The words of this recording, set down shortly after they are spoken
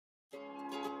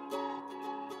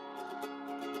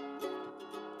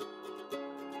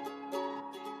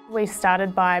We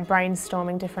started by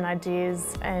brainstorming different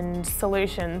ideas and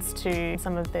solutions to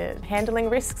some of the handling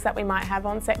risks that we might have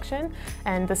on section,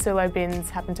 and the Sulo bins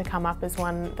happened to come up as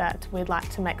one that we'd like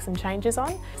to make some changes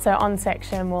on. So on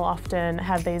section we'll often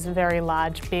have these very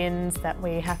large bins that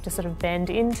we have to sort of bend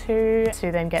into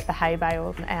to then get the hay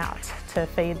bale out to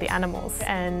feed the animals.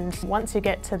 And once you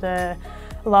get to the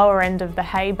lower end of the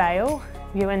hay bale,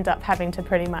 you end up having to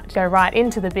pretty much go right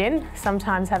into the bin,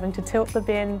 sometimes having to tilt the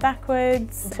bin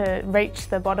backwards to reach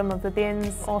the bottom of the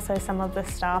bins. Also, some of the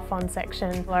staff on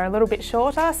section are a little bit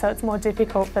shorter, so it's more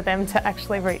difficult for them to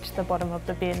actually reach the bottom of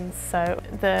the bins. So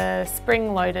the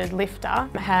spring-loaded lifter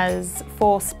has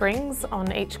 4 springs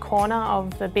on each corner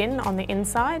of the bin on the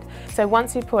inside. So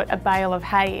once you put a bale of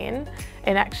hay in,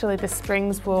 the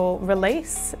springs will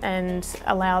release and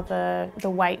allow the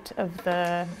weight of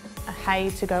the hay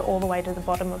to go all the way to the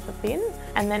bottom of the bin.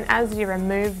 And then as you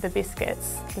remove the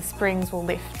biscuits, the springs will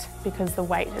lift because the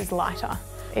weight is lighter.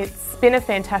 It's been a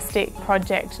fantastic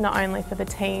project, not only for the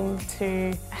team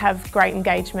to have great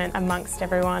engagement amongst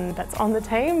everyone that's on the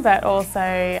team, but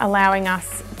also allowing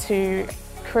us to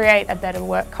create a better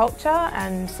work culture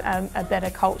and a better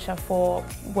culture for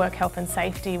work health and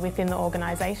safety within the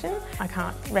organisation. I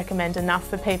can't recommend enough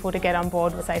for people to get on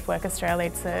board with Safe Work Australia.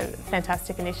 It's a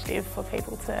fantastic initiative for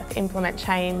people to implement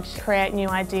change, create new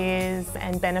ideas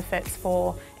and benefits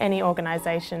for any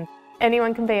organisation.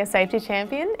 Anyone can be a safety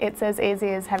champion. It's as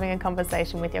easy as having a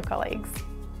conversation with your colleagues.